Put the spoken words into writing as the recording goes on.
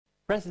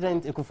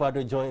President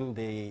Akufo-Addo joined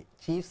the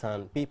chiefs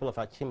and people of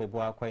Akyem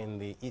Abuakwa in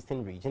the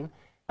eastern region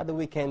at the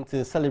weekend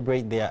to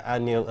celebrate their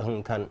annual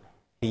Ohumkan.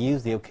 He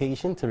used the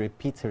occasion to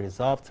repeat his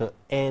resolve to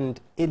end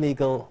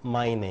illegal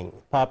mining,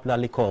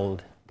 popularly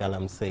called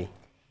galamsey.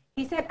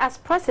 He said as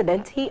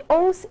president, he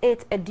owes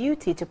it a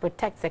duty to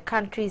protect the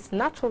country's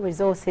natural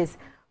resources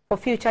for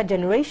future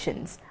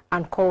generations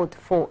and called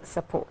for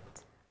support.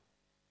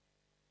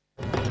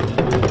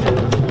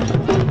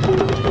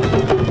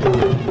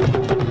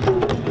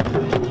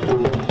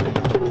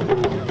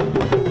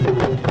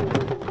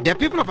 The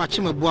people of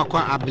Akyem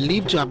Abuakwa are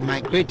believed to have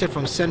migrated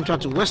from Central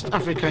to West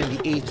Africa in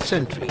the 8th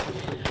century.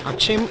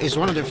 Akyem is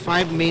one of the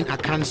 5 main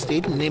Akan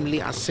states, namely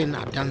Asin,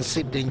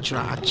 Adansi,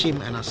 Denchira, Akyem,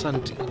 and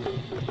Asante.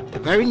 The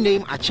very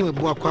name Akyem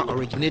Abuakwa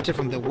originated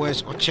from the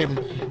words Ochem,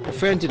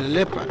 referring to the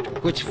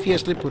leopard, which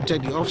fiercely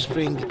protects the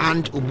offspring,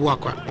 and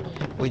Ubuakwa,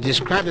 which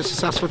described the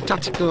successful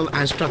tactical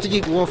and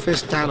strategic warfare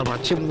style of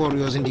Akyem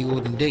warriors in the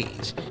olden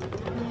days.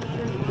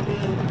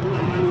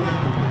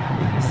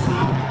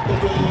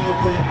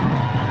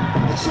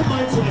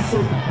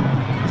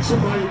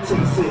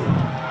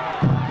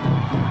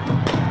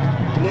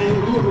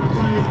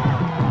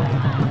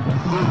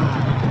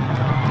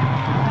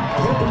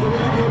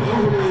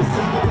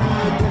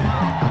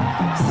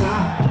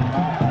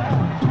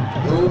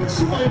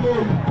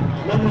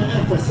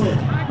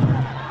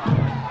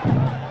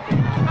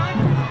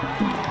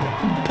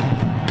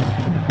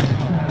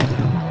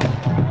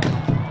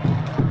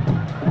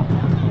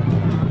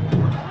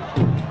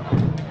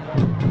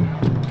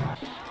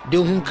 The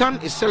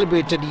Ohumkan is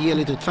celebrated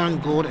yearly to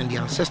thank God and the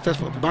ancestors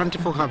for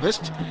bountiful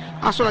harvest,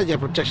 as well as their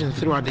protection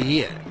throughout the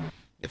year.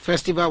 The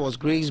festival was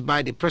graced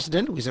by the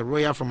president, who is a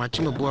royal from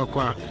Akyem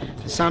Abuakwa,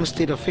 and some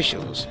state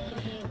officials.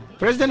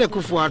 President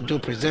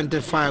Akufo-Addo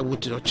presented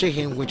firewood to the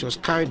Ochehin, which was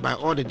carried by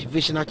all the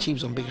divisional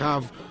chiefs on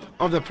behalf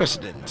of the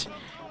president.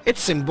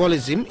 Its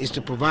symbolism is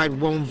to provide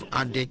warmth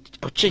at the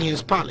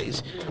Ochehin's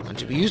palace and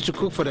to be used to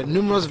cook for the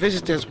numerous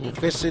visitors who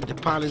visit the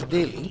palace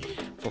daily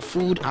for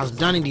food as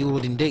done in the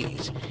olden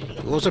days.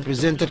 He also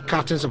presented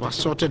cartons of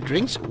assorted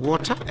drinks,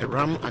 water, a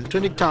ram, and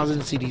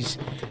 20,000 cedis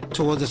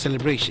towards the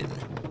celebration.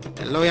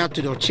 The lawyer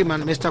to the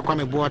Ocheman, Mr.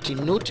 Kwame Boati,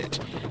 noted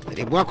that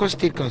the Abuakwa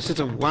state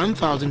consists of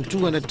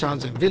 1,200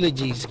 towns and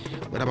villages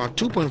with about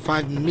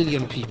 2.5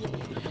 million people.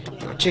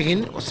 The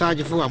Ochehin,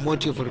 Osajifo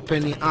Amotio for the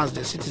penny, asked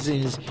the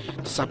citizens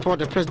to support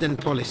the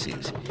president's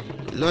policies.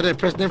 He lauded the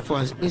president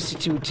for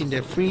instituting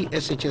the free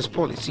SHS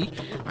policy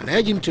and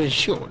urged him to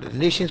ensure that the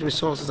nation's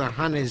resources are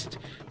harnessed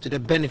to the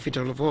benefit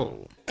of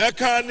all.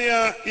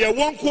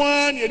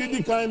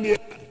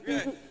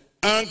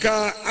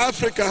 Anka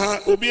Africa ha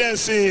obi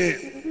ense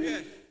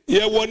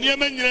ye woni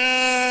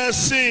amanyira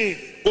sin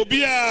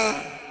obi a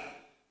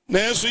na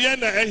enso ye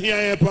na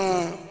ahia ye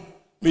pa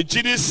me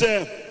gidi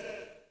se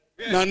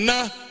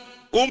na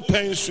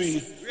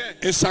umpensui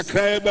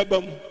ensakra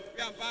babam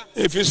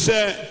efi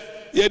se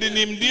ye de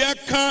nimdia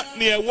ka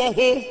ne ewo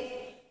ho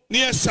ne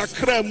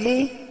esakra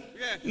mu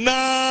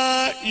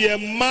na ye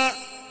ma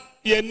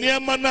ye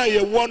niema na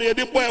ye wo no ye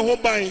de boy ho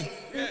ban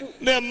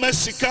na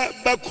masika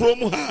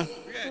bakrom ha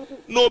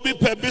no be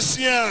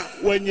pebisia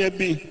wanya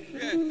bi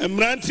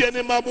emrantie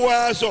ne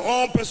maboa so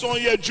on person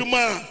ye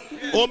adwuma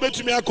on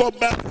betumi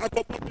akoba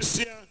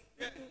akopisia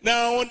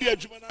na on de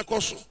adwuma na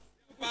akoso.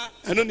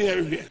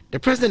 The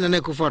president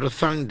Akufo-Addo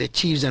thanked the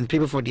chiefs and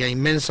people for their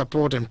immense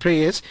support and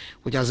prayers,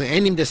 which has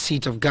earned him the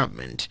seat of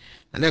government.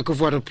 And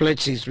Akufo-Addo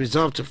pledged his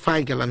resolve to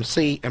fight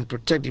galamsey and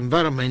protect the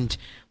environment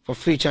for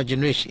future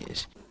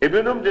generations.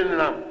 Mining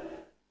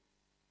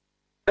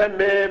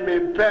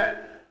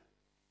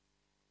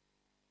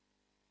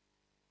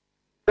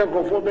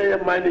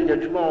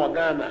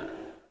Ghana.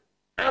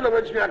 And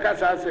which me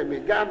akasa say me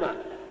Ghana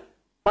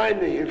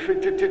mining in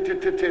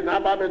 50 na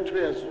ba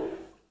betwe so.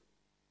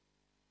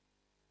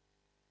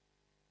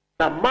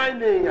 Na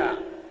mining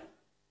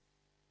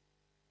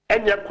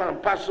enye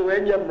kwan paso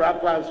enye mra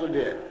kwan so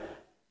de.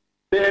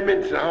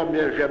 Payment na ho me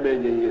hwe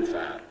menye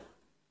yesa.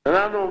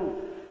 Na no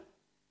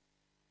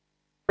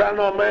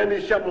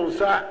mani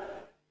shamusa.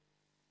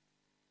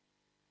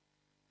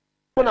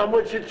 Kuna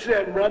mo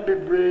chitre mra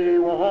bebre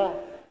wo ho.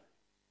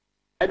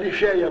 Edi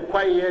share your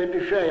quiet,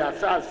 edi share your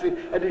sassy,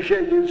 edi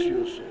share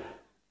yesu.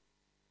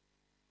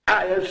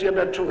 Yes, you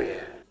better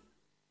here.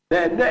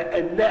 Then net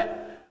and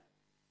net.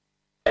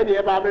 Any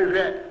about me,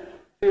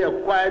 here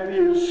quiet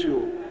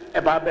yesu,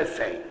 about me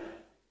say.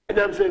 And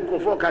I'm saying,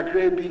 Kofoka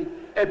Krabi,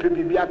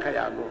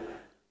 Epibiakayano.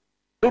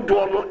 Do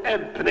no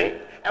empty,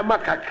 and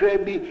Maka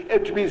Krabi,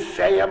 it be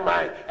say a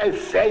mine, and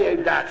say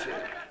that.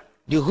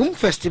 The Ohum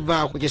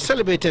Festival, which is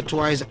celebrated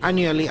twice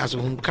annually as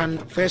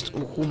Ohumkan, first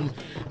Ohum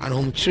and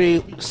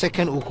Ohumtre,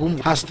 second Ohum,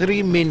 has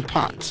 3 main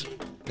parts.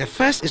 The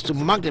first is to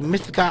mark the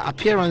mythical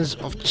appearance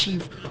of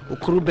Chief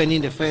Okurubeni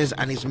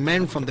I and his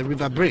men from the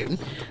River Brain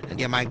and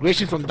their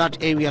migration from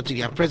that area to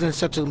their present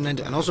settlement,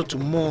 and also to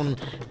mourn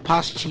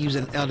past chiefs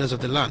and elders of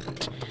the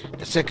land.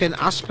 The second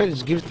aspect is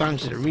to give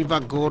thanks to the river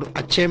god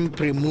Akyem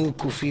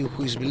Kufi,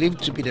 who is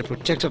believed to be the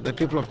protector of the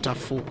people of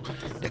Tafo,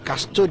 the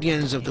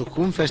custodians of the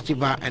Ohum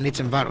Festival and its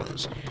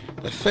environs.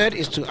 The third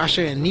is to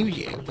usher in a new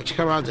year, which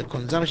heralds the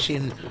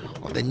consumption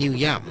of the new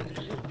yam.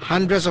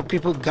 Hundreds of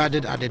people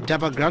gathered at the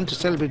Daba ground to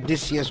celebrate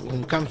this year's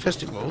Ohumkan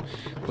festival,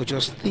 which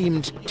was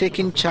themed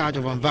Taking Charge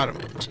of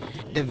Environment.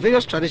 The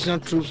various traditional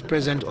troops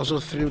present also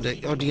thrilled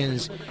the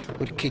audience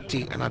with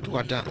Kiti and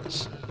Adwa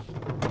dance.